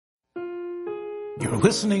You're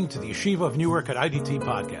listening to the Yeshiva of Newark at IDT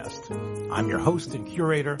podcast. I'm your host and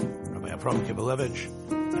curator, Rabbi Avram Kibalevich,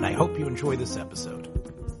 and I hope you enjoy this episode.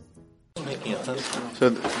 So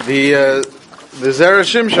the Zera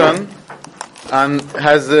Shimshon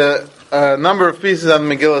has a number of pieces on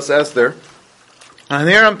Megillas Esther, and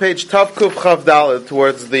here on page Tav Kuf Chav Dalet,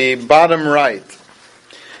 towards the bottom right,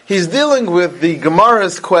 he's dealing with the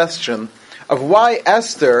Gemara's question of why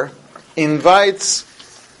Esther invites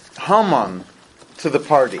Haman to the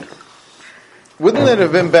party. Wouldn't it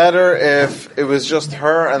have been better if it was just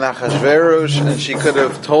her and Achashverosh, and she could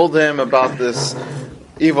have told him about this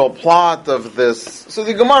evil plot of this? So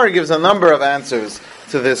the Gemara gives a number of answers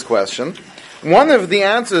to this question. One of the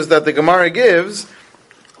answers that the Gemara gives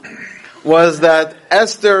was that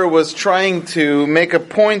Esther was trying to make a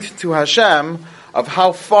point to Hashem of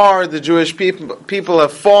how far the Jewish people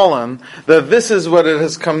have fallen, that this is what it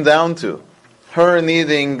has come down to. Her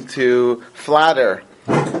needing to flatter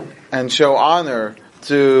and show honor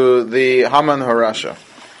to the Haman Harasha.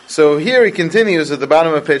 So here he continues at the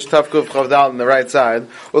bottom of page Tav Kuf Chav Dalet on the right side.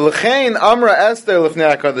 U'lechein amra Esther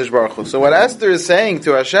lifnei HaKadosh Baruch Hu. So what Esther is saying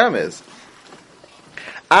to Hashem is,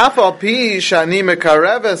 Af al pi shani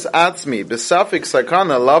mekareves atzmi b'safik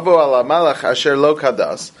sakana lavo ala malach asher lo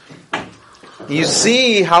kadas. You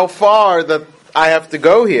see how far that I have to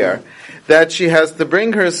go here, that she has to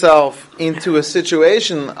bring herself into a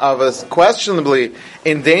situation of us questionably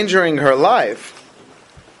endangering her life,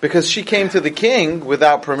 because she came to the king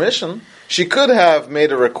without permission. She could have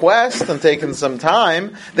made a request and taken some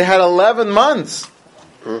time. They had 11 months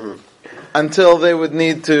until they would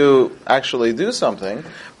need to actually do something.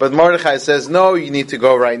 But Mordechai says, no, you need to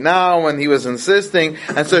go right now, and he was insisting,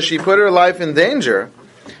 and so she put her life in danger.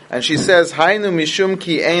 And she says, Hainu mishum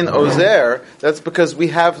ki ein ozer, that's because we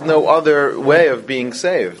have no other way of being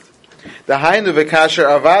saved. The Hainu v'kasher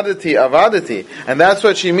avadati, and that's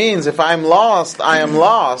what she means, if I'm lost, I am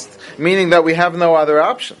lost, meaning that we have no other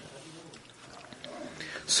option.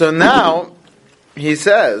 So now, he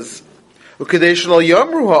says, U'kedei shelo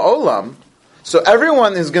yomru ha'olam, so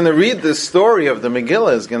everyone is going to read this story of the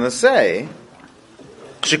Megillah, is going to say,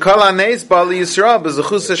 Shekol haneis ba'al Yisrael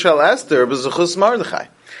b'zechus shel Esther b'zechus Mordechai.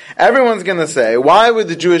 Everyone's going to say, why were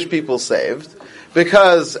the Jewish people saved?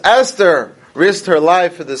 Because Esther risked her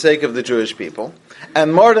life for the sake of the Jewish people,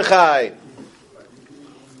 and Mordechai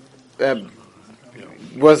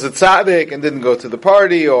was a tzaddik and didn't go to the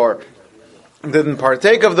party, or didn't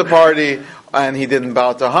partake of the party, and he didn't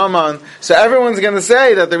bow to Haman. So everyone's going to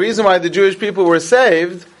say that the reason why the Jewish people were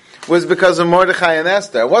saved was because of Mordechai and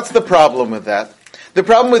Esther. What's the problem with that? The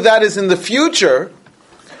problem with that is in the future,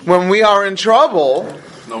 when we are in trouble,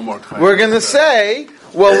 we're going to say,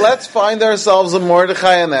 well, let's find ourselves a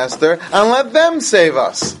Mordechai and Esther and let them save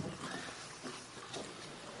us.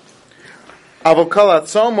 But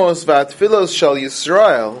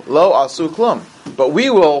we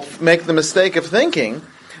will make the mistake of thinking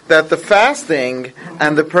that the fasting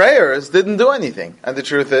and the prayers didn't do anything. And the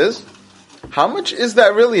truth is, how much is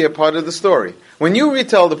that really a part of the story? When you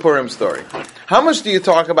retell the Purim story, how much do you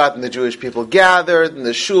talk about when the Jewish people gathered in the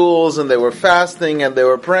shuls and they were fasting and they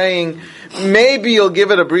were praying? Maybe you'll give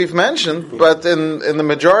it a brief mention, but in the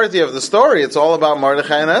majority of the story, it's all about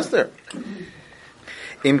Mordechai and Esther.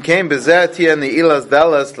 And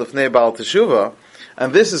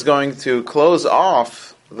this is going to close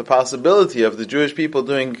off the possibility of the Jewish people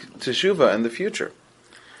doing teshuvah in the future.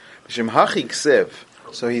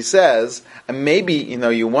 So he says, and maybe,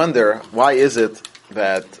 you wonder, why is it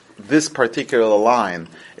that this particular line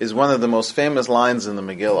is one of the most famous lines in the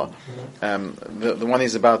Megillah, the one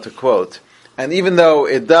he's about to quote. And even though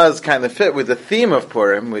it does kind of fit with the theme of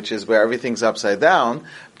Purim, which is where everything's upside down,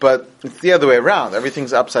 but it's the other way around.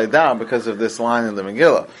 Everything's upside down because of this line in the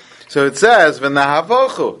Megillah. So it says,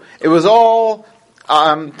 V'nahavochu, it was all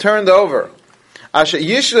turned over. Asher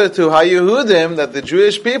yishlatu haYehudim, that the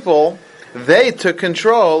Jewish people, they took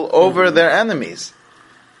control over their enemies.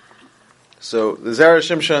 So the Zera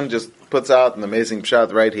Shimshon just puts out an amazing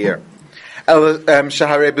pshat right here.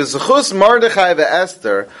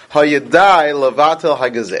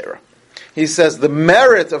 He says the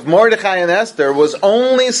merit of Mordechai and Esther was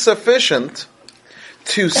only sufficient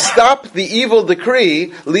to stop the evil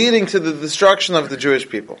decree leading to the destruction of the Jewish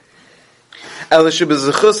people.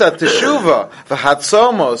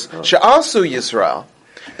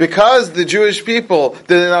 Because the Jewish people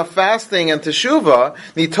did enough fasting and teshuvah,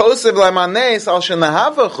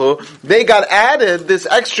 they got added this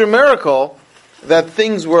extra miracle that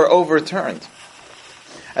things were overturned.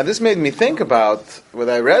 And this made me think about, when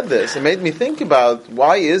I read this, it made me think about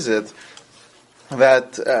why is it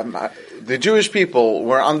that the Jewish people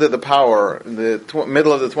were under the power in the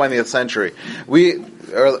middle of the 20th century.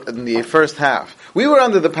 In the first half, we were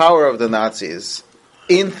under the power of the Nazis.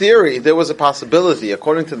 In theory, there was a possibility,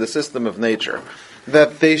 according to the system of nature,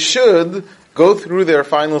 that they should go through their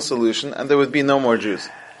final solution and there would be no more Jews.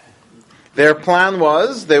 Their plan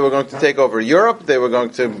was they were going to take over Europe, they were going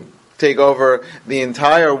to take over the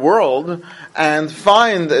entire world and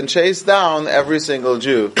find and chase down every single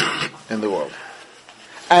Jew in the world.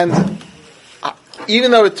 And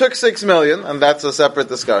even though it took 6 million, and that's a separate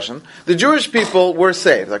discussion, the Jewish people were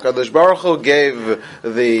saved. Like HaKadosh Baruch Hu gave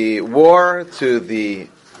the war to the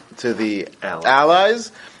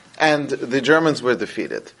Allies, and the Germans were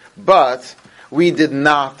defeated. But we did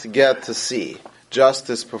not get to see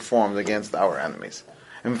justice performed against our enemies.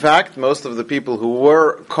 In fact, most of the people who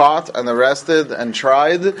were caught and arrested and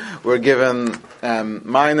tried were given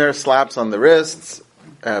minor slaps on the wrists.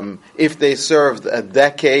 If they served a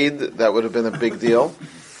decade, that would have been a big deal.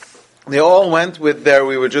 They all went with their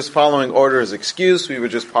 "we were just following orders" excuse, "we were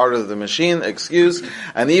just part of the machine" excuse,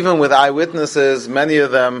 and even with eyewitnesses, many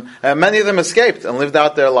of them escaped and lived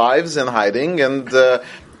out their lives in hiding and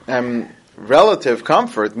relative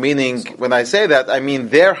comfort. Meaning, when I say that, I mean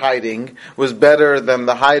their hiding was better than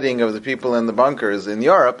the hiding of the people in the bunkers in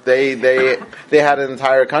Europe. They had an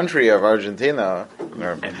entire country of Argentina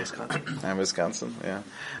and Wisconsin. Yeah.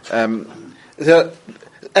 And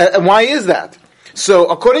why is that? So,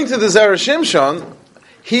 according to the Zera Shimshon,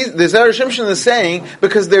 the Zera Shimshon is saying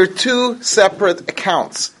because there are two separate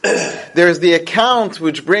accounts. There's the account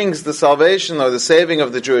which brings the salvation or the saving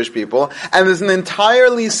of the Jewish people, and there's an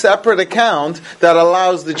entirely separate account that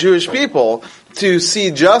allows the Jewish people to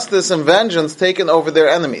see justice and vengeance taken over their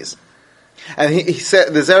enemies. And he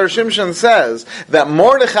said, the Zera Shimshon says that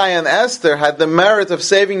Mordechai and Esther had the merit of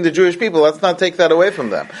saving the Jewish people. Let's not take that away from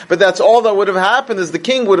them. But that's all that would have happened, is the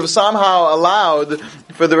king would have somehow allowed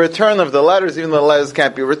for the return of the letters, even though the letters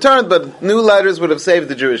can't be returned, but new letters would have saved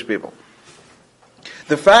the Jewish people.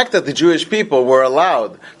 The fact that the Jewish people were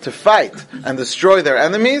allowed to fight and destroy their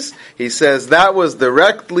enemies, he says that was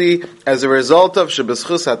directly as a result of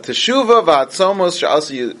Shebeschus HaTeshuva v'Hatzomos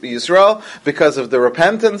she'asu Yisrael, because of the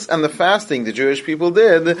repentance and the fasting the Jewish people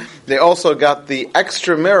did. They also got the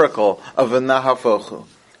extra miracle of a Nahafochu,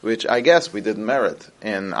 which I guess we didn't merit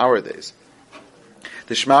in our days.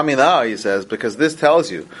 The Shema Minah, he says, because this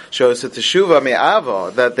tells you, shows that Teshuva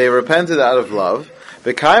Me'ava, that they repented out of love.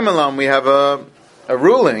 B'Kaimelam, we have a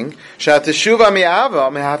ruling, Teshuva Me'ava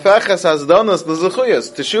Mehafeches Hazdonos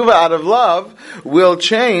L'Zechuyos. Teshuva out of love will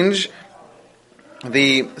change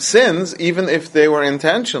the sins, even if they were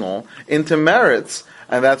intentional, into merits.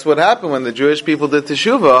 And that's what happened when the Jewish people did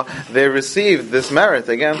Teshuva. They received this merit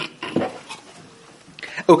again.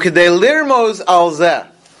 Ukidei lirmos al zeh.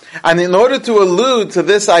 And in order to allude to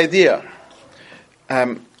this idea,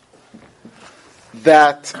 that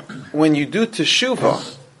when you do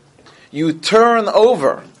Teshuvah, you turn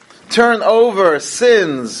over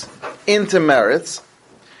sins into merits,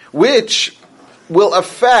 which will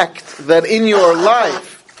affect that in your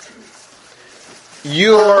life,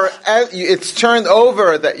 it's turned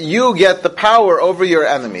over that you get the power over your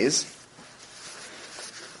enemies,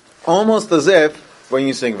 almost as if when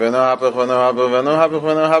you sing you're not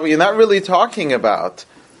really talking about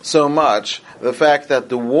so much the fact that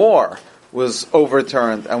the war was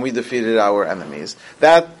overturned and we defeated our enemies.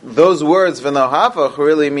 That those words v'nohapach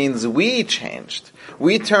really means we changed.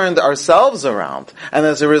 We turned ourselves around, and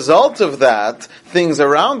as a result of that, things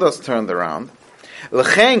around us turned around.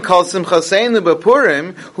 L'chein kol simchaseinu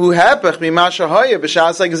b'Purim hu hepech mima shehoya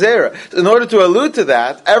b'shas hagzera. In order to allude to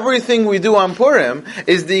that, everything we do on Purim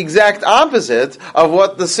is the exact opposite of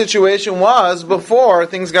what the situation was before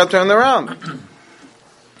things got turned around.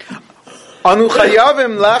 Anu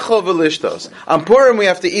chayavim lechol v'lishtos. On Purim we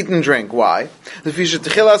have to eat and drink. Why? Because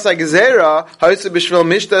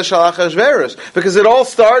it all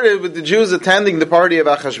started with the Jews attending the party of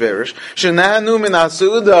Achashverosh. Shenahanu min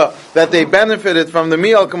hasuda, that they benefited from the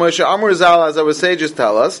meal, k'moshe amur zal, as our sages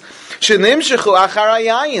tell us. Shenimshechu achar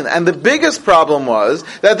hayayin. And the biggest problem was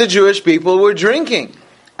that the Jewish people were drinking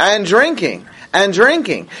and drinking and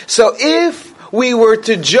drinking. So if we were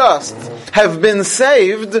to just have been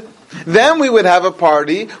saved, then we would have a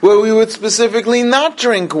party where we would specifically not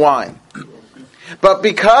drink wine. But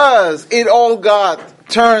because it all got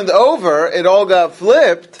turned over, it all got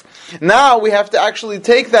flipped, now we have to actually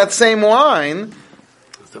take that same wine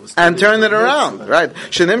and turn it around. Right?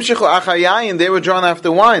 Shenimshechu achar yayin, they were drawn after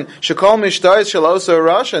wine. Shekol mishtais shaloso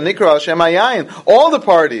rasha nikra al shem hayayin. All the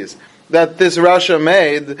parties that this Rasha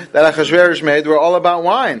made, that Achashverosh made, were all about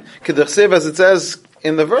wine. Kedachsiv, as it says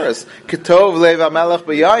in the verse. Ketov lev hamelech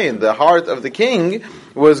b'yayin. The heart of the king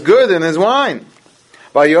was good in his wine.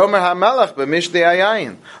 Vayomer hamelech b'mishtei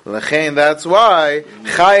hayayin. Lechein, that's why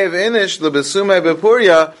chayev inish lebesume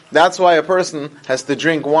b'puria. That's why a person has to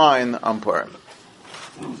drink wine on Purim.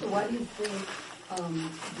 So why do you think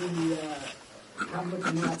the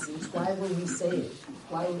Catholic Nazis, why were we saved?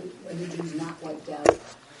 Why were the Jews not wiped out?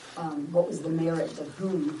 What was the merit of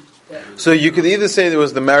whom? So you could either say there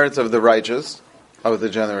was the merits of the righteous, of the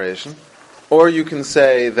generation, or you can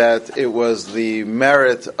say that it was the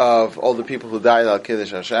merit of all the people who died al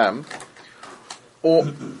Kiddush Hashem,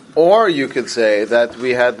 or you could say that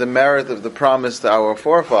we had the merit of the promise to our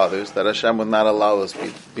forefathers that Hashem would not allow us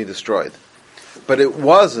be destroyed. But it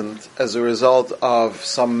wasn't as a result of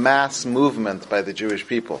some mass movement by the Jewish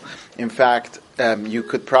people. In fact, you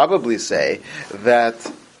could probably say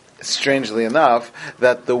that, strangely enough,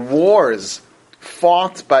 that the wars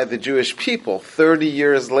fought by the Jewish people 30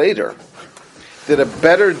 years later did a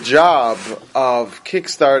better job of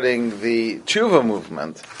kickstarting the Tshuva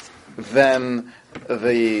movement than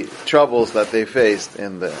the troubles that they faced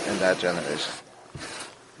in that generation.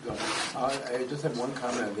 I just have one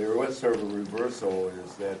comment. There was sort of a reversal,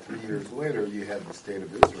 is that 3 years later you had the state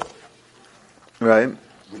of Israel. Right.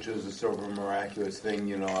 Which is a sort of a miraculous thing,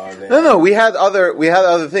 No, we had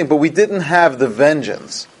other things, but we didn't have the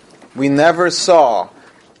vengeance. We never saw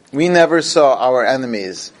our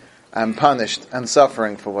enemies punished and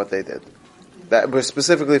suffering for what they did. That we're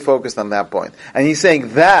specifically focused on that point. And he's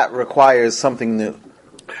saying that requires something new.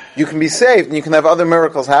 You can be saved and you can have other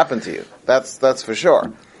miracles happen to you. That's for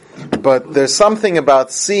sure. But there's something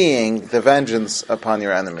about seeing the vengeance upon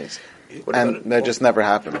your enemies. That just never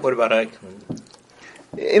happened. What about Eichmann?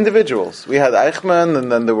 Individuals. We had Eichmann,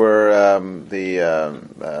 and then there were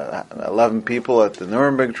 11 people at the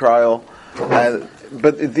Nuremberg trial.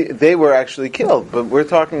 But they were actually killed. But we're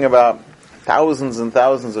talking about thousands and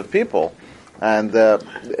thousands of people. And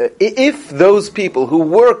if those people who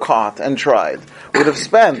were caught and tried would have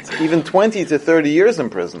spent even 20 to 30 years in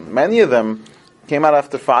prison, many of them came out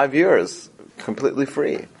after 5 years, completely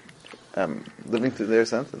free, living through their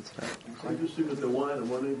sentence. Interesting with the wine. I'm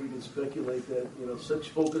wondering if you can speculate that such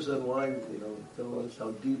focus on wine, telling us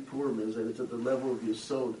how deep Purim is, that it's at the level of your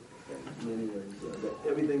soul. In many ways, that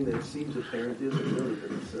everything that seems apparent isn't really.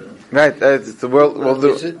 Right. It's the world.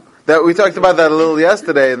 That we talked about that a little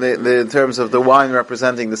yesterday in terms of the wine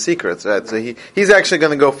representing the secrets. Right. So he's actually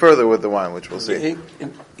going to go further with the wine, which we'll see.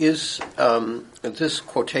 Is this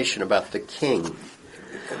quotation about the king,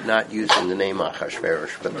 not using the name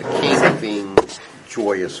Achashverosh, but the king being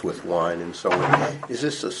joyous with wine and so on, is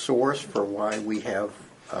this a source for why we have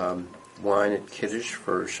wine at Kiddush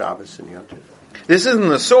for Shabbos and Yom Tov? This isn't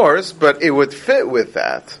the source, but it would fit with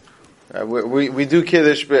that. We do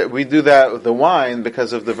Kiddush, but we do that with the wine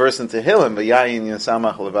because of the verse in Tehillim, V'yayin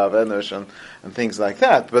Yasamach Levav Enosh, and things like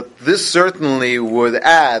that. But this certainly would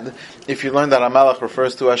add, if you learn that Hamelech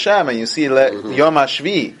refers to Hashem, and you see Yom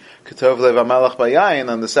HaShvi, Ketov Lev Hamelech B'yayin,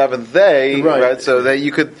 on the seventh day, right? So that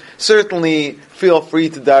you could certainly feel free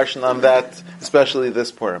to darshan on that, especially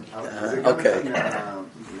this Purim. Okay.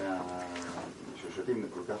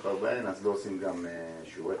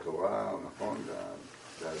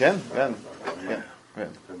 Yeah.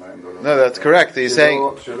 No, that's correct. He's saying,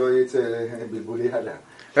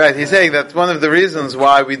 right, he's saying that one of the reasons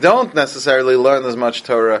why we don't necessarily learn as much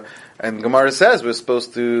Torah, and Gemara says we're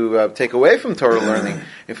supposed to take away from Torah learning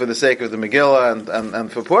for the sake of the Megillah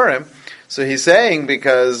and for Purim. So he's saying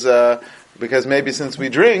because maybe since we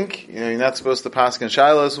drink, you're not supposed to paskin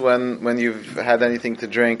shilos when you've had anything to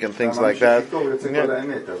drink and things like that.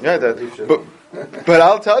 But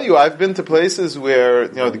I'll tell you, I've been to places where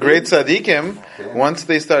the great tzaddikim, once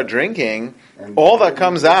they start drinking, all that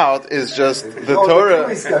comes out is just the Torah,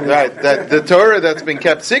 right? The Torah that's been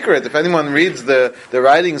kept secret. If anyone reads the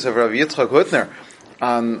writings of Rav Yitzchak Hutner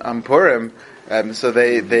on Purim, so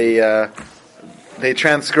they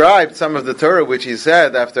transcribed some of the Torah which he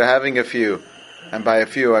said after having a few, and by a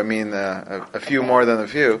few I mean a few more than a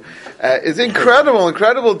few. It's incredible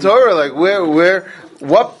Torah. Like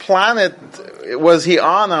what planet was he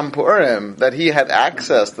on Purim that he had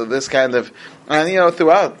access to this kind of? And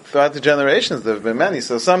throughout the generations there have been many.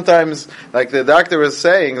 So sometimes, like the doctor was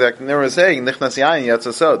saying, nichnas yayin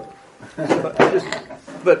yatzasod.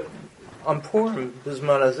 But on Purim,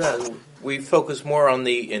 Bisman Hazeh, we focus more on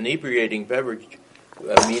the inebriating beverage,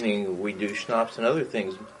 meaning we do schnapps and other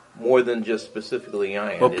things, more than just specifically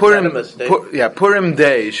yayin. Well, Is that a mistake? Purim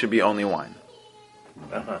day should be only wine.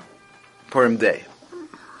 Purim day.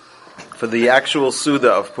 For the actual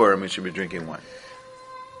Suda of Purim, we should be drinking wine.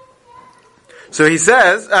 So he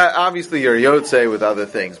says, obviously you're Yotzei with other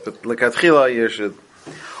things, but L'katchila you should.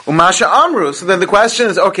 Umasha Amru, so then the question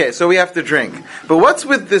is, okay, so we have to drink. But what's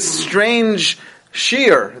with this strange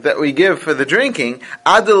shear that we give for the drinking?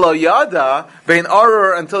 Adelo Yada, Bein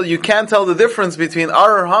Arur, until you can't tell the difference between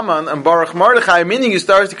Arur Haman and Baruch Mordechai, meaning you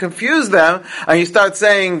start to confuse them, and you start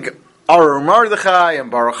saying Arur Mordechai and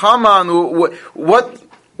Baruch Haman.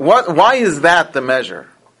 Why is that the measure?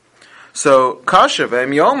 So, Kashav,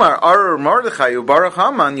 Yomar, Arur Mordechai, Baruch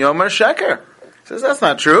Haman, Yomar Sheker. Says that's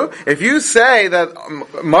not true. If you say that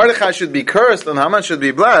Mordechai should be cursed and Haman should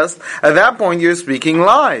be blessed, at that point you're speaking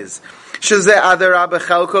lies. Shezeh adara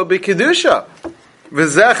bechelko b'kedusha,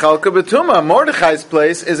 v'zeh chelko b'tuma. Mordechai's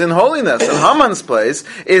place is in holiness, and Haman's place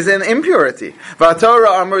is in impurity.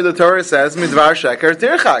 V'atorah Amr, the Torah says, midvar sheker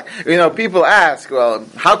tirchak. People ask, well,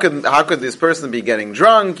 how could this person be getting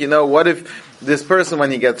drunk? What if this person,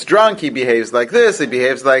 when he gets drunk, he behaves like this, he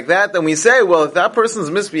behaves like that? Then we say, well, if that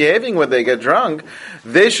person's misbehaving when they get drunk,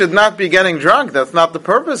 they should not be getting drunk. That's not the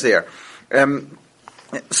purpose here.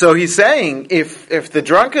 So he's saying, if the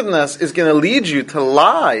drunkenness is going to lead you to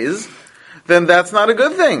lies, then that's not a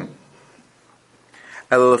good thing.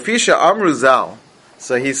 Elafisha Amruzal.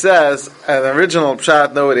 So he says, an original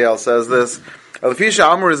pshat, nobody else says this. Elafisha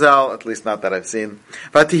Amruzal, at least not that I've seen.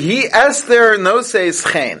 Vatihi Esther no says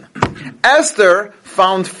chen. Esther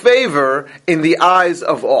found favor in the eyes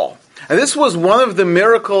of all. And this was one of the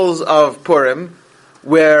miracles of Purim,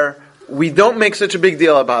 where we don't make such a big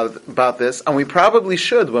deal about this, and we probably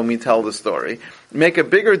should when we tell the story. Make a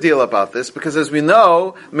bigger deal about this, because as we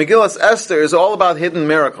know, Megillas Esther is all about hidden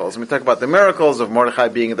miracles. And we talk about the miracles of Mordechai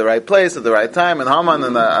being at the right place at the right time, and Haman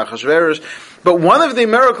and Achashverosh. But one of the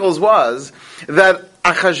miracles was that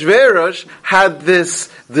Achashverosh had this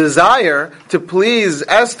desire to please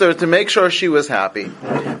Esther, to make sure she was happy,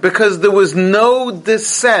 because there was no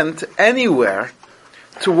dissent anywhere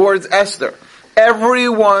towards Esther.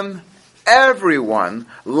 Everyone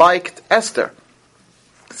liked Esther.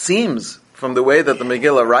 It seems, from the way that the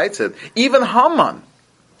Megillah writes it, even Haman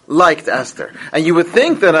liked Esther. And you would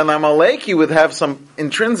think that an Amaleki would have some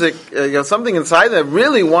intrinsic, something inside that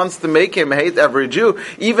really wants to make him hate every Jew.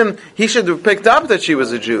 Even he should have picked up that she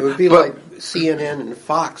was a Jew. It would be like CNN and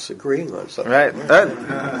Fox agreeing on something. Right.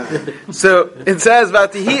 So it says,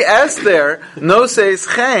 "Vatihi Esther no says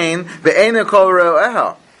chen ve'ena kol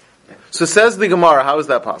ro'eha." So says the Gemara, how is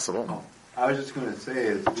that possible? I was just going to say,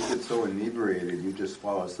 if you get so inebriated, you just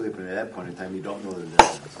fall asleep, and at that point in time, you don't know the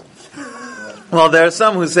difference. Well, there are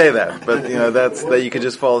some who say that, but that's that you could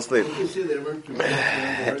just fall asleep.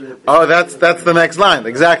 Oh, that's the next line,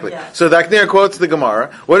 exactly. So the Aknir quotes the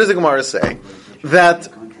Gemara. What does the Gemara say? That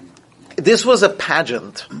this was a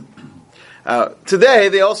pageant. Today,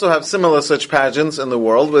 they also have similar such pageants in the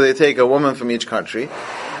world, where they take a woman from each country,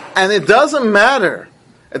 and it doesn't matter.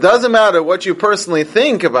 It doesn't matter what you personally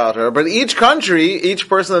think about her, but each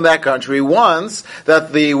person in that country wants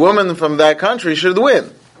that the woman from that country should win.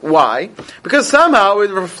 Why? Because somehow it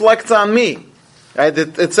reflects on me. Right?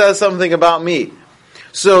 It says something about me.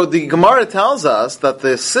 So the Gemara tells us that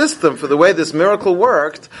the system for the way this miracle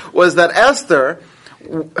worked was that Esther,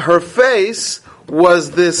 her face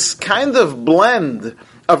was this kind of blend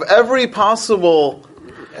of every possible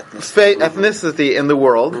ethnicity in the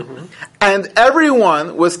world, and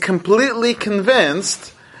everyone was completely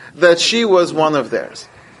convinced that she was one of theirs.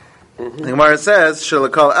 The Gemara says,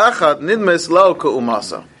 "Shelakal echad nidmes lo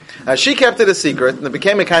ka'umasa." She kept it a secret, and it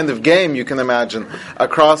became a kind of game, you can imagine,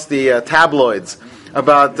 across the tabloids,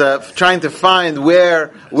 about trying to find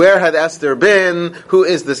where had Esther been, who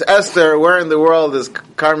is this Esther, where in the world is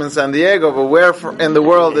Carmen Sandiego, but where in the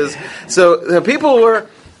world is... So the people were...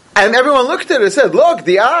 And everyone looked at her and said, look,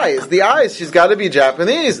 the eyes, she's got to be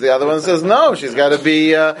Japanese. The other one says, no, she's got to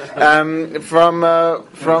be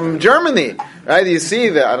from Germany. Right? You see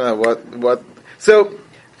that, I don't know what. So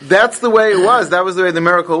that's the way it was. That was the way the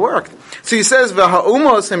miracle worked. So he says,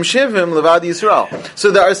 V'ha'umos hem shivim levad Yisrael.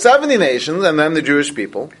 So there are 70 nations, and then the Jewish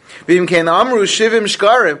people. V'im kein amru shivim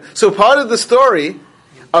shkarim. So part of the story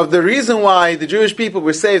of the reason why the Jewish people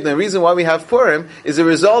were saved and the reason why we have Purim is a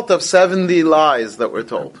result of 70 lies that were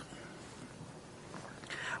told.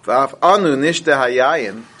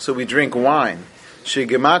 So we drink wine.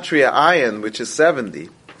 Shegematria ayin, which is 70.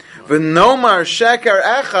 V'nomar sheker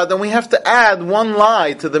echad, and we have to add one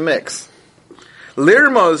lie to the mix.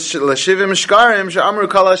 Lirmos l'shivim shkarim she'amru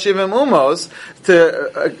kol hashivim umos,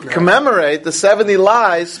 to commemorate the 70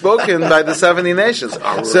 lies spoken by the 70 nations.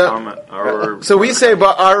 So we say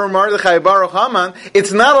Arur Mordechai Baruch Haman.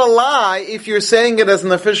 It's not a lie if you're saying it as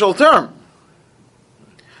an official term.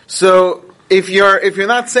 So if you're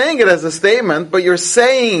not saying it as a statement, but you're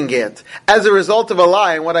saying it as a result of a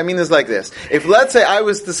lie, and what I mean is like this. If, let's say, I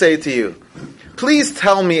was to say to you, please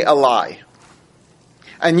tell me a lie.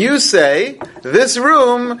 And you say, this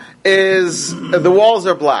room the walls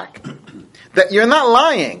are black. That you're not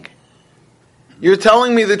lying. You're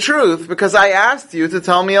telling me the truth because I asked you to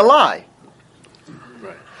tell me a lie.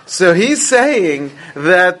 So he's saying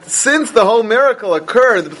that since the whole miracle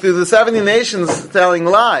occurred through the 70 nations telling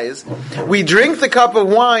lies, we drink the cup of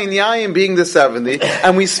wine, yayin being the 70,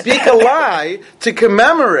 and we speak a lie to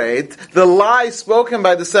commemorate the lie spoken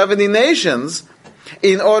by the 70 nations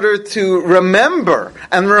in order to remember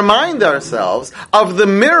and remind ourselves of the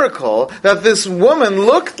miracle that this woman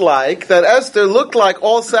looked like, that Esther looked like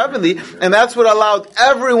all 70, and that's what allowed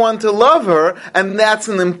everyone to love her, and that's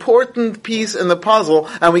an important piece in the puzzle,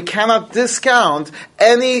 and we cannot discount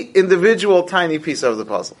any individual tiny piece of the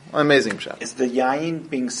puzzle. Amazing shot. Is the yayin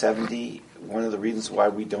being 70 one of the reasons why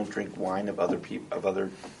we don't drink wine of other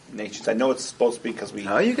nations? I know it's supposed to be because we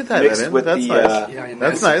you can tie mix that in. with That's nice.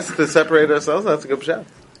 That's nice to separate ourselves. That's a good shot.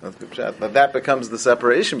 That's a good shot. But that becomes the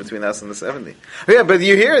separation between us and the 70. Yeah, but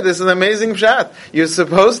you hear this is an amazing shot. You're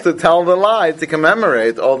supposed to tell the lie to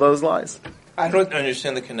commemorate all those lies. I don't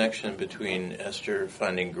understand the connection between Esther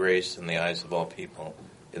finding grace in the eyes of all people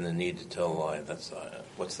and the need to tell a lie. That's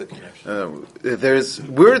what's the connection?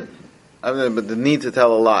 But the need to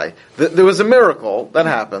tell a lie. There was a miracle that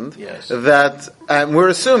happened. Yes. That we're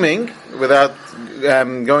assuming, without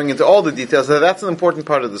going into all the details, that that's an important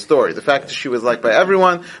part of the story. The fact that she was liked by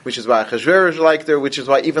everyone, which is why Achashverosh liked her, which is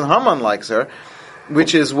why even Haman likes her,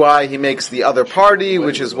 which is why he makes the other party,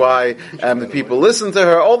 which is why the people listen to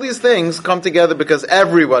her. All these things come together because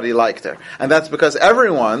everybody liked her. And that's because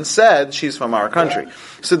everyone said she's from our country.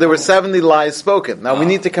 So there were 70 lies spoken. Now we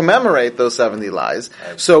need to commemorate those 70 lies.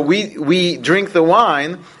 So we drink the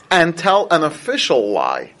wine and tell an official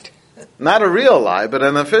lie. Not a real lie, but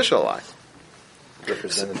an official lie.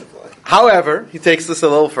 Representative lie. However, he takes this a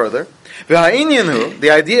little further. The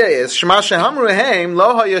idea is, Shema shehamru heim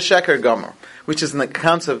lo haya sheker gomer, which is a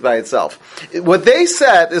concept by itself. What they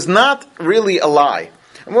said is not really a lie.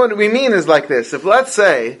 And what we mean is like this. If let's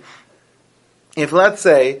say,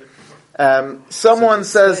 someone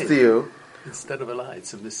says to you, instead of a lie,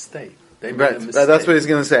 it's a mistake. They made a mistake. That's what he's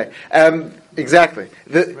going to say. Exactly.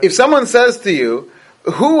 If someone says to you,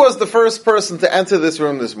 who was the first person to enter this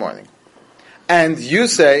room this morning? And you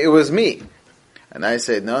say, it was me. And I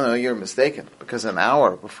say, no, you're mistaken. Because an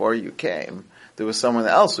hour before you came, there was someone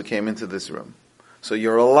else who came into this room. So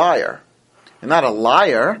you're a liar. You're not a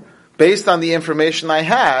liar. Based on the information I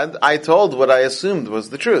had, I told what I assumed was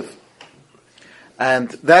the truth. And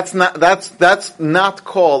that's not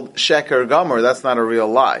called sheker gomer. That's not a real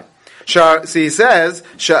lie. So he says,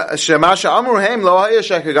 Shema she'amru heim lo haya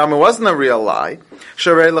sheker gomer wasn't a real lie.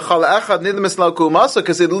 Because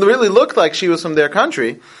it really looked like she was from their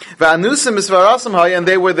country. And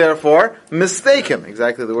they were therefore mistaken.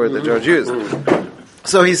 Exactly the word that George used.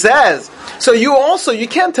 So he says, you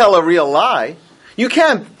can't tell a real lie. You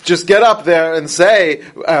can't just get up there and say,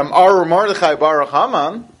 Aru Mordechai Baruch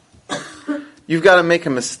Haman. You've got to make a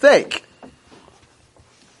mistake.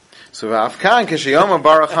 So Afkan Kishiyoma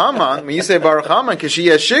Baruch Haman, when you say Baruch Haman,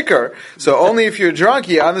 Kishiya Shikar, so only if you're drunk,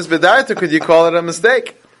 Yanis Bedaita, could you call it a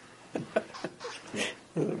mistake.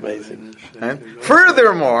 Amazing. Right?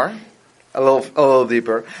 Furthermore, a little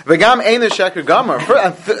deeper, V'gam Eina Sheker Gomer,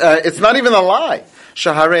 it's not even a lie.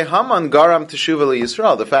 Shahare Haman Garam Teshuva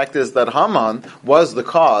Yisrael. The fact is that Haman was the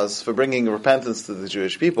cause for bringing repentance to the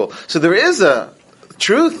Jewish people. So there is a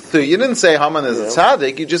truth to it. You didn't say Haman is a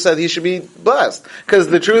tzaddik, you just said he should be blessed. Because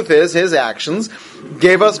the truth is, his actions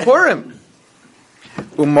gave us Purim.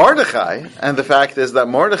 Mordechai, and the fact is that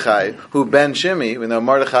Mordechai, who ben Shimi, we know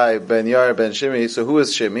Mordechai ben Yair ben Shimi, so who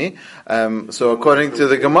is Shimi? So according to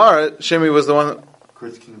the Gemara, Shimi was the one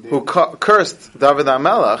who cursed David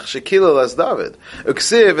HaMelech, Shekilal as David.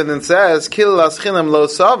 Uksiv, and it says, Kilal as Chinam lo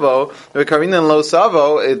savo, Vekarinan lo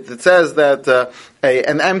savo, it says that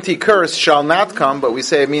an empty curse shall not come, but we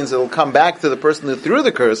say it means it will come back to the person who threw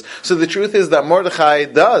the curse. So the truth is that Mordechai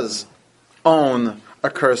does own a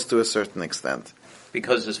curse to a certain extent.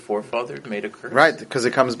 Because his forefather made a curse? Right, because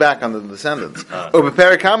it comes back on the descendants.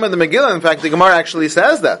 Ubeperikama, the Megillah, in fact, the Gemara actually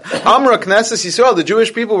says that. Amra Knesset Yisrael, the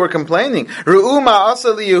Jewish people were complaining. Ru'uma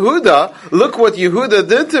asali Yehuda, look what Yehuda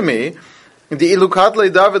did to me. The Ilukatle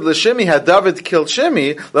David L'Shimi, had David killed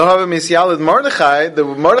Shimi, Lohava Misyalid Mordechai, the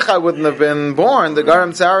Mordechai wouldn't have been born, the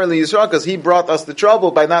Garam Tzara Yisrael, because he brought us the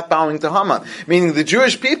trouble by not bowing to Haman. Meaning the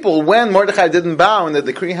Jewish people, when Mordechai didn't bow and the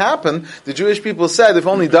decree happened, the Jewish people said, if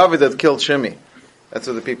only David had killed Shimi. That's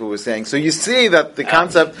what the people were saying. So you see that the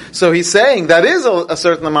concept, so he's saying that is a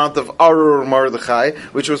certain amount of Arur Mordechai,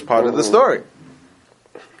 which was part of the story.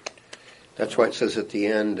 That's why it says at the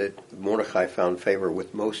end that Mordechai found favor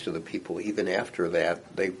with most of the people. Even after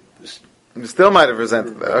that, they still might have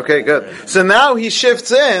resented that. Okay, good. So now he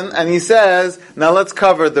shifts in and he says, now let's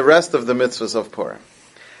cover the rest of the mitzvahs of Purim.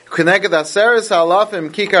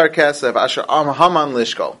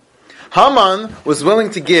 Haman was willing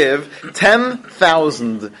to give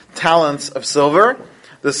 10,000 talents of silver.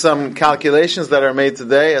 There's some calculations that are made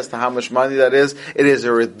today as to how much money that is. It is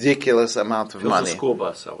a ridiculous amount of money. Fills a school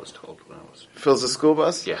bus, I was told when I was. Fills a school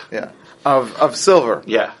bus? Yeah. Yeah. Of silver.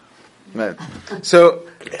 Yeah. Right. So,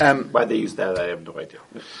 why they use that, I have no idea.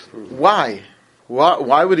 Why?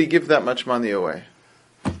 Why would he give that much money away?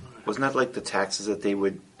 Wasn't that like the taxes that they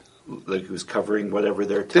would, like, he was covering whatever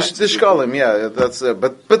their taxes? The shkolim, yeah, that's.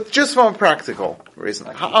 But just from a practical reason,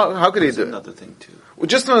 how could he do it? Another thing too. Well,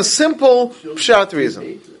 just from a simple pshat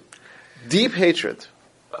reason. Deep hatred.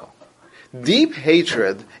 Deep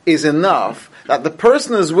hatred is enough that the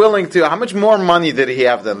person is willing to. How much more money did he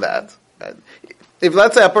have than that? If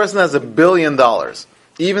let's say a person has $1 billion,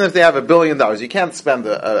 even if they have $1 billion, you can't spend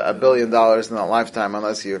 $1 billion in a lifetime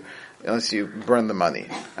unless you burn the money,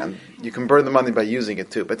 and you can burn the money by using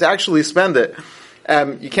it too. But to actually spend it,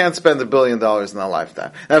 you can't spend $1 billion in a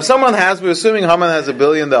lifetime. Now, if someone has, we're assuming Haman has $1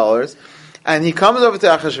 billion, and he comes over to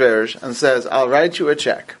Achashverosh and says, "I'll write you a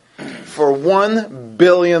check for $1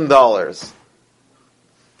 billion." Why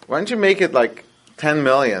don't you make it like 10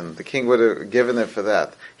 million? The king would have given it for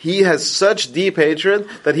that. He has such deep hatred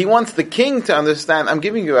that he wants the king to understand, I'm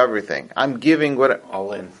giving you everything. I'm giving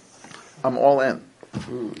all in. I'm all in.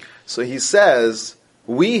 So he says,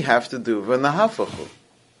 we have to do v'nahafachu.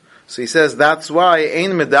 So he says, that's why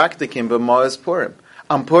ein medaktikim b'moez Purim.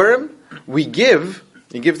 On Purim, we give.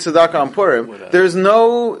 You give tzedakah on Purim. There's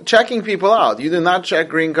no checking people out. You do not check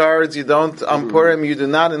green cards. You don't on Purim. You do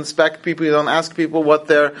not inspect people. You don't ask people what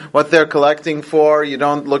they're collecting for. You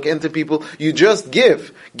don't look into people. You just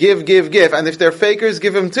give. And if they're fakers,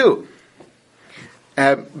 give them too.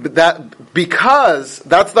 Because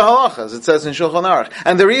that's the halachas. It says in Shulchan Aruch,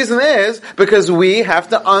 and the reason is because we have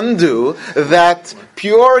to undo that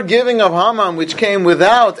pure giving of Haman, which came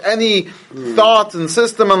without any thought and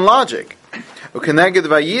system and logic. Ukeneged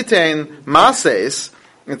vayitein mases.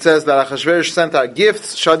 It says that Achashverosh sent out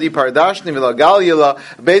gifts, Shadi Pardashni Vilagal Yila.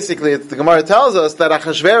 Basically, the Gemara tells us that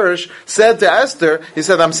Achashverosh said to Esther, he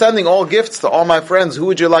said, I'm sending all gifts to all my friends. Who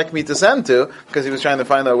would you like me to send to? Because he was trying to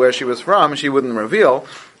find out where she was from. She wouldn't reveal.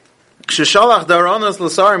 He sent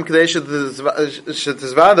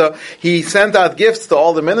out gifts to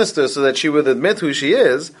all the ministers so that she would admit who she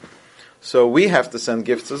is. So we have to send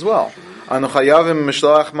gifts as well. We have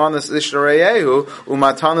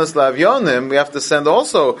to send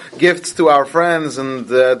also gifts to our friends and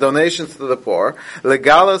donations to the poor. To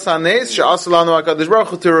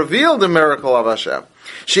reveal the miracle of Hashem.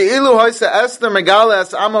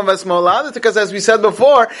 Because as we said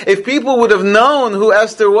before, if people would have known who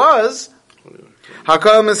Esther was,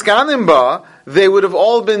 they would have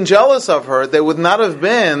all been jealous of her. There would not have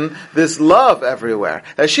been this love everywhere.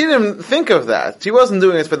 And she didn't think of that. She wasn't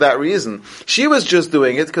doing it for that reason. She was just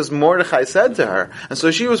doing it because Mordechai said to her. And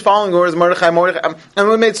so she was following orders, Mordechai. And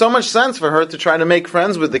it made so much sense for her to try to make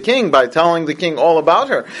friends with the king by telling the king all about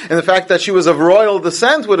her. And the fact that she was of royal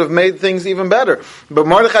descent would have made things even better. But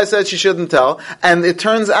Mordechai said she shouldn't tell. And it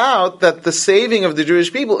turns out that the saving of the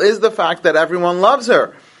Jewish people is the fact that everyone loves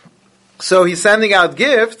her. So he's sending out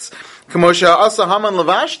gifts.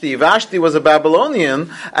 Vashti was a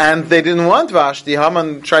Babylonian, and they didn't want Vashti.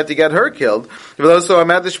 Haman tried to get her killed. But also a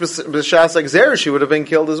Medish b'shas like Zera, she would have been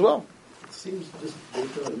killed as well. It seems just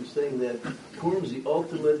you're saying that Purim is the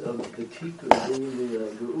ultimate of the tikkun, bringing the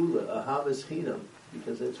geula, a havas chinam,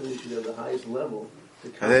 because that's when you should have the highest level.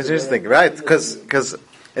 That's interesting, right? Because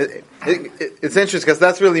it's interesting because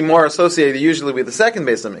that's really more associated usually with the second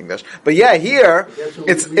base of English. But yeah, here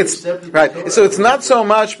it's right. So it's not so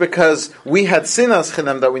much because we had sinas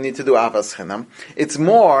chinam that we need to do avas chinam. It's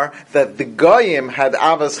more that the goyim had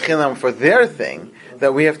avas chinam for their thing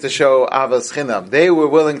that we have to show avas chinam. They were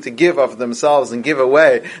willing to give of themselves and give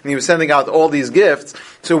away, and he was sending out all these gifts.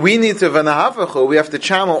 So we need to v'nahafachu. We have to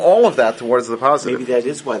channel all of that towards the positive. Maybe that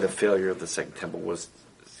is why the failure of the second temple was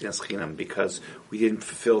chinam, because we didn't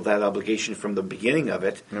fulfill that obligation from the beginning of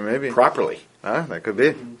it properly. That could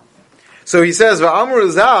be. So he says, "Va'amru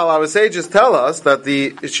zal." Our sages tell us that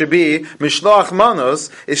it should be mishloach manos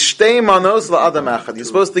is shtei manos la'adam echad. You're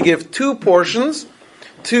supposed to give 2 portions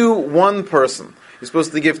to one person. You're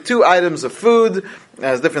supposed to give 2 items of food.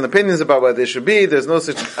 There's different opinions about what they should be. There's no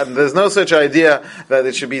such idea that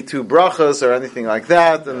it should be 2 brachas or anything like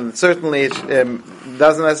that, and certainly it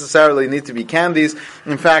doesn't necessarily need to be candies.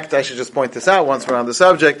 In fact, I should just point this out once we're on the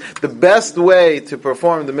subject. The best way to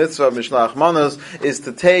perform the mitzvah of Mishlach Manos is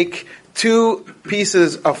to take 2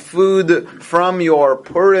 pieces of food from your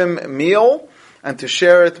Purim meal and to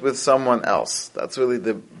share it with someone else. That's really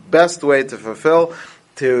the best way to fulfill.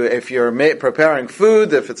 If you're preparing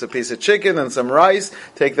food, if it's a piece of chicken and some rice,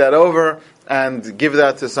 take that over and give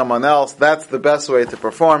that to someone else. That's the best way to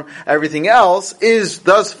perform. Everything else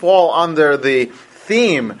does fall under the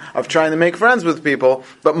theme of trying to make friends with people,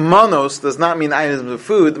 but manos does not mean items of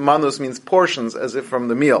food. Manos means portions, as if from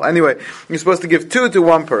the meal. Anyway, you're supposed to give 2 to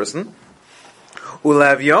one person.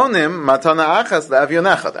 Ulavyonim matana achas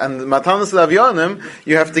le'avyonechat. And matanas le'avyonim,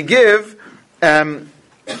 you have to give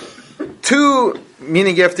 2,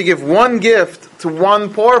 meaning you have to give 1 gift to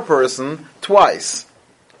one poor person twice.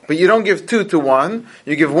 But you don't give 2 to one.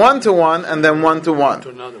 You give 1 to one and then 1 to one. To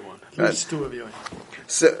another one. Right. It's 2 of you.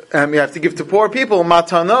 So you have to give to poor people.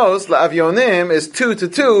 Matanos le'avyonim is 2 to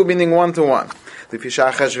 2, meaning 1 to 1.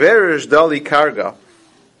 Lefisha Achashverosh dali karga.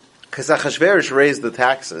 Because Achashverosh raised the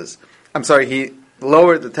taxes. He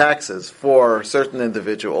lowered the taxes for certain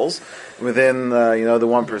individuals within, the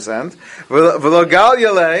 1%. V'lo gal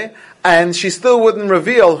yalei, and she still wouldn't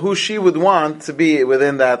reveal who she would want to be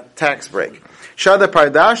within that tax break. Shada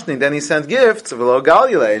Pardashni, then he sent gifts, v'lo gal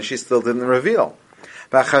yalei, and she still didn't reveal.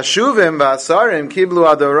 V'chashuvim v'asarim kiblu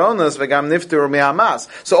adoronos v'gam niftur mi'amas.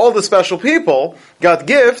 So all the special people got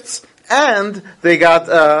gifts, and they got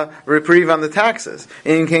reprieve on the taxes.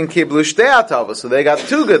 In king kiblu shtei atavos, so they got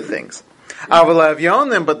 2 good things.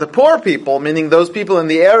 But the poor people, meaning those people in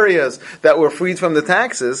the areas that were freed from the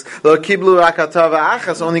taxes,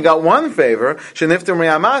 only got 1 favor.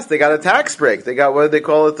 They got a tax break. They got, what do they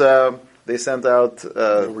call it? They sent out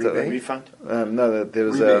refund. No, there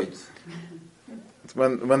was a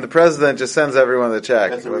when the president just sends everyone a check.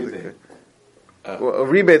 That's a rebate. A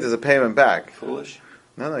rebate is a payment back. Foolish.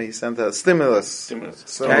 No, he sent a stimulus. Tax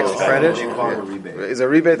credit. They call it a rebate. Is a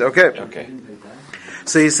rebate? Okay.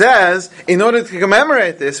 So he says, in order to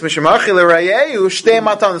commemorate this, so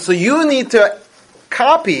you need to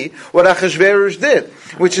copy what Achashverosh did,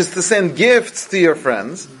 which is to send gifts to your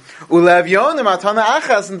friends, and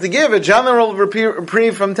to give a general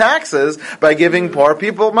reprieve from taxes by giving poor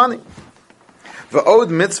people money. The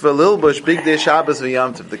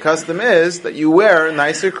custom is that you wear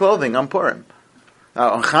nicer clothing on Purim.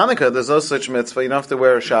 Now, on Hanukkah, there's no such mitzvah. You don't have to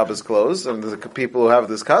wear Shabbos clothes, and there's people who have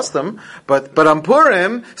this custom. But on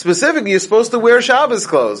Purim, specifically, you're supposed to wear Shabbos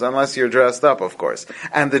clothes, unless you're dressed up, of course.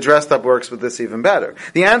 And the dressed up works with this even better.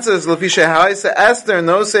 The answer is, Esther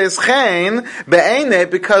no says chen be'ene,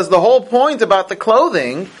 because the whole point about the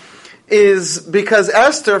clothing is because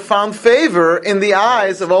Esther found favor in the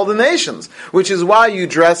eyes of all the nations, which is why you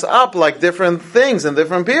dress up like different things and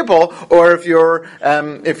different people. Or if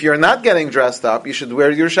you're not getting dressed up, you should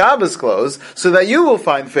wear your Shabbos clothes so that you will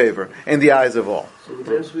find favor in the eyes of all. So the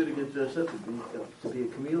best way to get dressed up would be to be a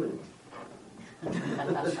chameleon.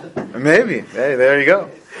 Maybe. Hey, there you go.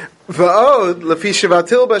 V'od lefi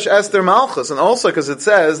shivatilbash Esther Malchus, and also because it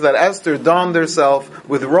says that Esther donned herself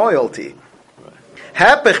with royalty.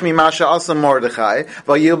 Hepech mimasha asa Mordechai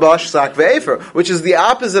v'yilbash sak ve'efer, which is the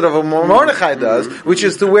opposite of what Mordechai does, which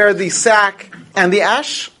is to wear the sack and the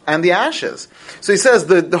ashes. So he says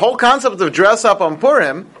the whole concept of dress up on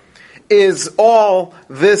Purim is all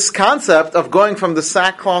this concept of going from the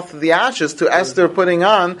sackcloth to the ashes to Esther putting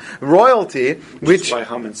on royalty, which is why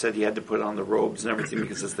Haman said he had to put on the robes and everything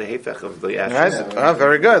because it's the hefech of the ashes. Right?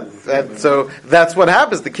 Very good. So that's what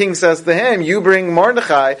happens. The king says to him, "You bring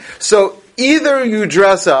Mordechai." So either you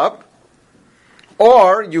dress up,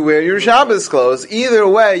 or you wear your Shabbos clothes. Either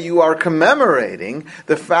way, you are commemorating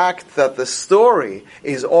the fact that the story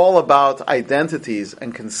is all about identities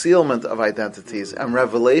and concealment of identities and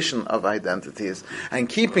revelation of identities and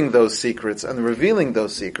keeping those secrets and revealing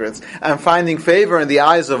those secrets and finding favor in the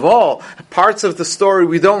eyes of all. Parts of the story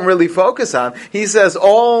we don't really focus on. He says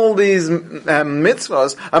all these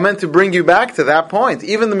mitzvahs are meant to bring you back to that point.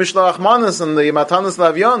 Even the Mishloach Manos and the Matanas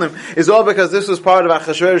Lavyonim is all because this was part of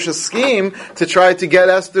Achashverosh's scheme to try to get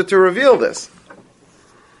Esther to reveal this.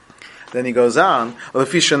 Then he goes on, the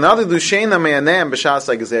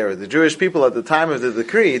Jewish people at the time of the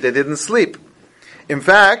decree, they didn't sleep. In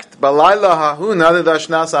fact, the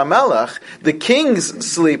king's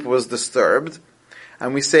sleep was disturbed,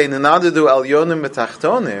 and we say, we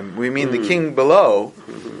mean the king below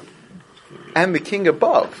and the king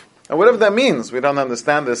above. And whatever that means, we don't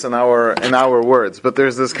understand this in our words, but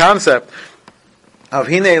there's this concept of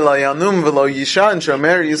Hine lo yanum v'lo yishan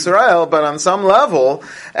shomer Yisrael, but on some level,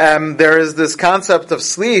 there is this concept of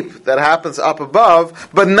sleep that happens up above,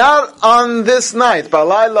 but not on this night.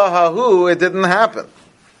 Balayla hahu, it didn't happen.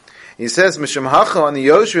 He says, Mishum hacha ani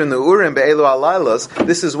yoshu nu'urim be'elu alaylos.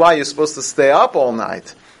 This is why you're supposed to stay up all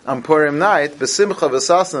night on Purim night, b'simcha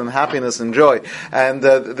v'sasan, and happiness and joy. And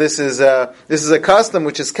this is a custom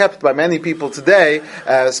which is kept by many people today,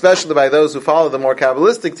 especially by those who follow the more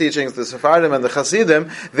Kabbalistic teachings, the Sephardim and the Hasidim.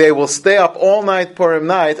 They will stay up all night Purim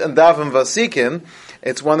night and daven vasikin.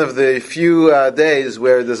 It's one of the few days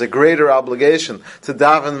where there's a greater obligation to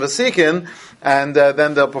daven vasikin, and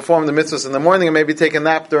then they'll perform the mitzvahs in the morning and maybe take a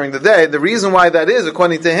nap during the day. The reason why that is,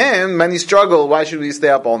 according to him, many struggle, why should we stay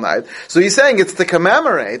up all night? So he's saying it's to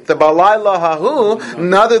commemorate the Balayla Hahu,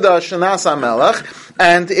 Nadada Shanas HaMelech,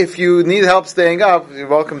 and if you need help staying up, you're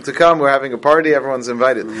welcome to come. We're having a party, everyone's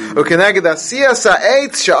invited.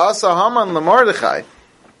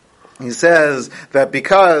 He says that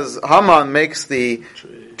because Haman makes the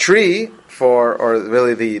tree or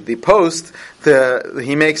really the post,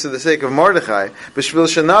 he makes it the sake of Mordechai. B'shvil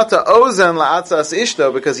shenata ozen la'atzas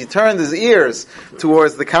ishto, because he turned his ears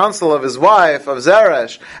towards the counsel of his wife, of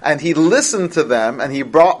Zeresh, and he listened to them, and he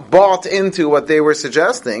bought into what they were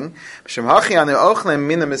suggesting. This is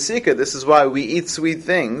why we eat sweet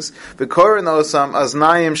things. V'korin osam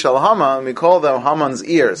aznayim shel Haman, we call them Haman's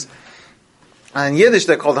ears. And in Yiddish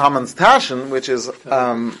they're called Haman's Taschen, which is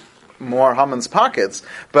more Haman's pockets.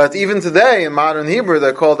 But even today, in modern Hebrew,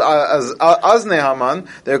 they're called Azne Haman,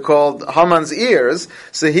 they're called Haman's ears.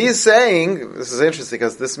 So he's saying, this is interesting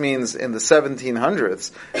because this means in the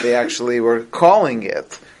 1700s, they actually were calling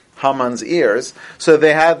it Haman's ears. So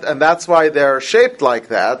they had, and that's why they're shaped like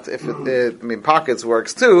that. Pockets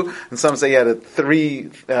works too. And some say, a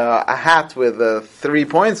hat with 3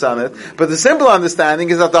 points on it. But the simple understanding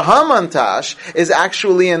is that the Haman tash is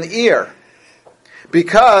actually an ear,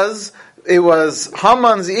 because it was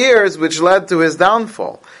Haman's ears which led to his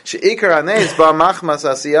downfall. It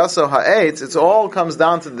all comes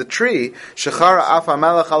down to the tree.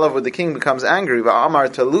 Where the king becomes angry.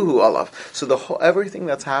 So everything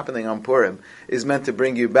that's happening on Purim is meant to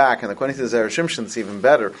bring you back. And according to Zera Shimshon, it's even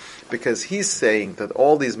better, because he's saying that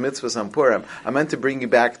all these mitzvahs on Purim are meant to bring you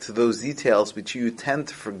back to those details which you tend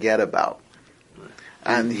to forget about.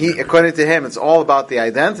 And according to him, it's all about the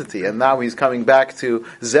identity. And now he's coming back to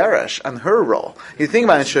Zeresh and her role. You think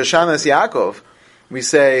about it, in Shoshanas Yaakov, we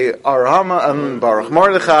say, Arama and Baruch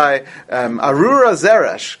Mordechai, Arura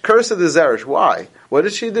Zeresh, cursed is Zeresh. Why? What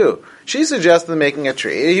did she do? She suggested making a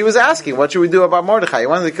tree. He was asking, what should we do about Mordechai? He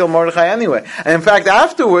wanted to kill Mordechai anyway. And in fact,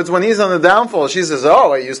 afterwards, when he's on the downfall, she says,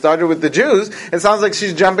 you started with the Jews. It sounds like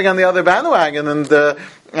she's jumping on the other bandwagon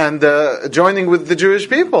and joining with the Jewish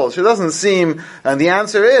people. She doesn't seem, and the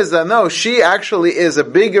answer is that no, she actually is a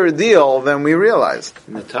bigger deal than we realize.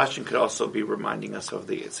 Natasha could also be reminding us of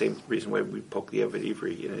the same reason why we poke the Eved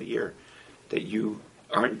Ivri in a year, that you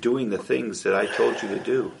aren't doing the things that I told you to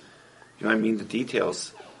do. You know what I mean? The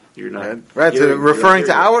details. You're not right. So referring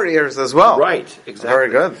to our ears as well. Right. Exactly. Very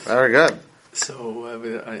good. Very good. So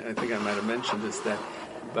I think I might have mentioned this,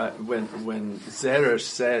 but when Zera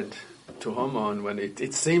said to Haman, when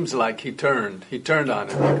it seems like he turned on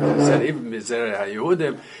him, because he said, even Zera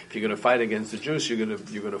HaYehudim, if you're going to fight against the Jews, you're going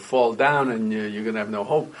to fall down and you're going to have no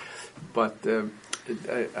hope. But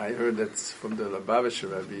I heard that from the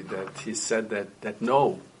Lubavitcher Rebbe that he said that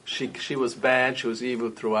no. She was bad, she was evil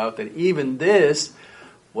throughout, and even this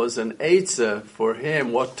was an eitzah for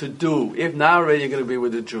him what to do. If now already you're going to be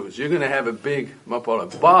with the Jews, you're going to have a big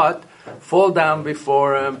mapala, but fall down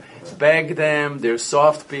before them, beg them, they're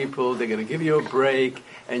soft people, they're going to give you a break,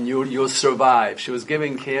 and you'll survive. She was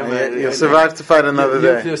giving him... You'll survive to fight another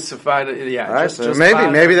day. You'll survive, yeah. Right, so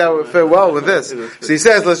maybe that would fit well with this. So he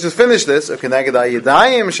says, let's just finish this. And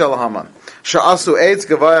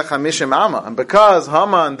because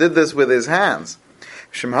Haman did this with his hands,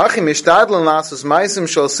 and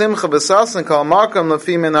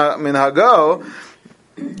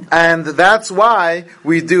that's why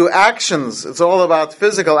we do actions. It's all about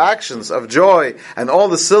physical actions of joy, and all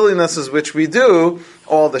the sillinesses which we do,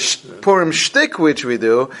 all the Purim shtick which we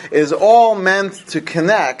do, is all meant to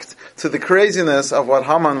connect to the craziness of what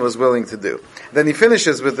Haman was willing to do. Then he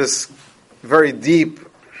finishes with this very deep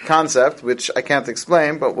concept, which I can't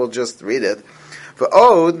explain, but we'll just read it.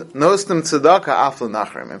 V'od nostim tzedakah aflu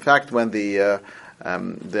nachrim. In fact, when the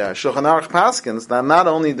Shulchan Aruch paskins, now not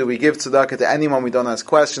only do we give tzedakah to anyone, we don't ask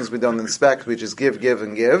questions, we don't inspect, we just give,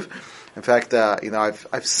 and give. In fact,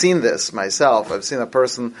 I've seen this myself. I've seen a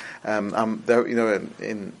person,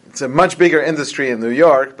 it's a much bigger industry in New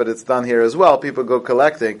York, but it's done here as well. People go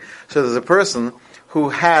collecting. So there's a person who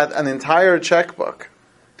had an entire checkbook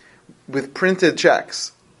with printed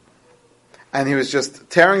checks, and he was just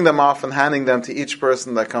tearing them off and handing them to each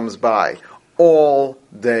person that comes by all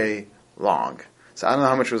day long. So I don't know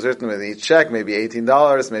how much was written with each check, maybe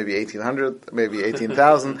 $18, maybe $1,800, maybe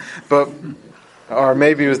 $18,000, but or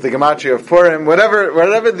maybe it was the gematria of Purim,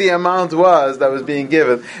 whatever the amount was that was being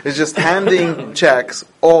given, is just handing checks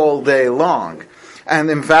all day long.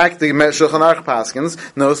 And in fact, the Shulchan Aruch paskins,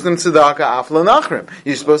 nosnim tzedakah af lenachrim.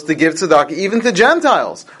 You're supposed to give tzedakah even to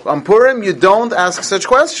Gentiles. On Purim, you don't ask such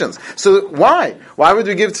questions. So why? Why would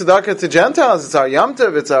we give tzedakah to Gentiles? It's our Yom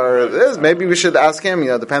Tov, it's our this. Maybe we should ask him,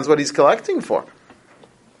 depends what he's collecting for.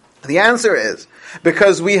 The answer is,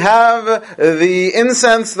 because we have the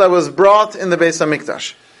incense that was brought in the Beis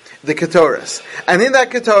HaMikdash, the Ketoris. And in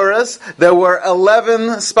that Ketoris, there were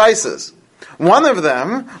 11 spices. One of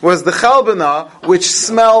them was the chalbana, which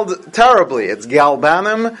smelled terribly. It's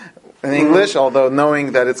galbanum in English, although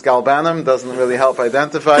knowing that it's galbanum doesn't really help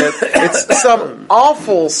identify it. It's some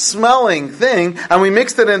awful smelling thing, and we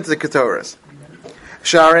mixed it into the Ketoris. The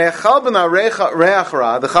chalbana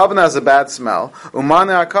has a bad smell.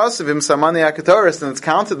 Umane akasivim samane akatoris, and it's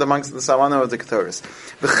counted amongst the samana of the ketoris.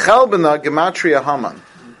 The chalbana gematria Haman.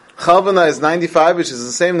 Chalbana is 95, which is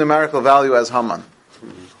the same numerical value as Haman.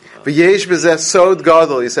 V'yesh b'zeh sod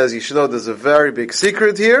gadol. He says, you should know there's a very big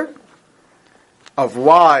secret here of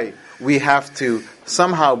why we have to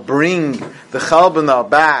somehow bring the chalbana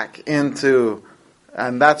back into.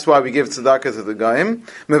 And that's why we give tzedakah to the Goyim.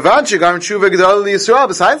 Besides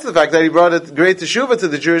the fact that he brought a great teshuvah to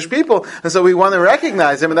the Jewish people, and so we want to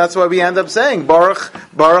recognize him, and that's why we end up saying Baruch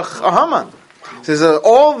Haman. So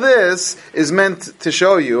all this is meant to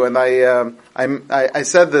show you, and I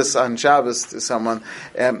said this on Shabbos to someone.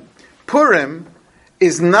 Purim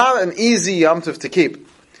is not an easy Yom Tov to keep.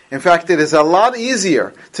 In fact, it is a lot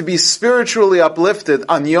easier to be spiritually uplifted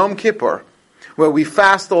on Yom Kippur, where we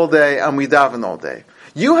fast all day and we daven all day.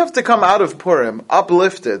 You have to come out of Purim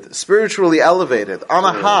uplifted, spiritually elevated, on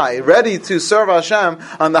a high, ready to serve Hashem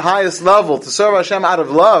on the highest level, to serve Hashem out of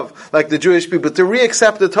love, like the Jewish people, to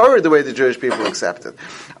re-accept the Torah the way the Jewish people accept it.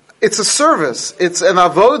 It's a service, it's an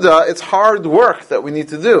avoda, it's hard work that we need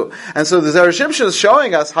to do. And so the Zera Shimshon is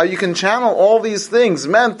showing us how you can channel all these things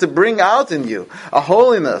meant to bring out in you a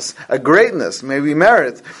holiness, a greatness. May we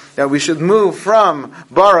merit that we should move from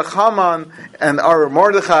Baruch Haman and Ar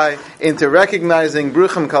Mordechai into recognizing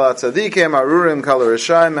Bruchim Kala Tzadikim, Arurim Kala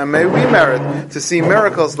Rishayim, and may we merit to see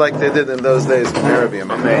miracles like they did in those days.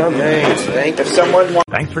 Amen.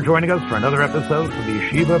 Thanks for joining us for another episode from the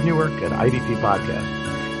Yeshiva of Newark at IDT Podcast.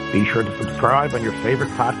 Be sure to subscribe on your favorite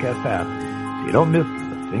podcast app so you don't miss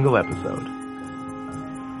a single episode.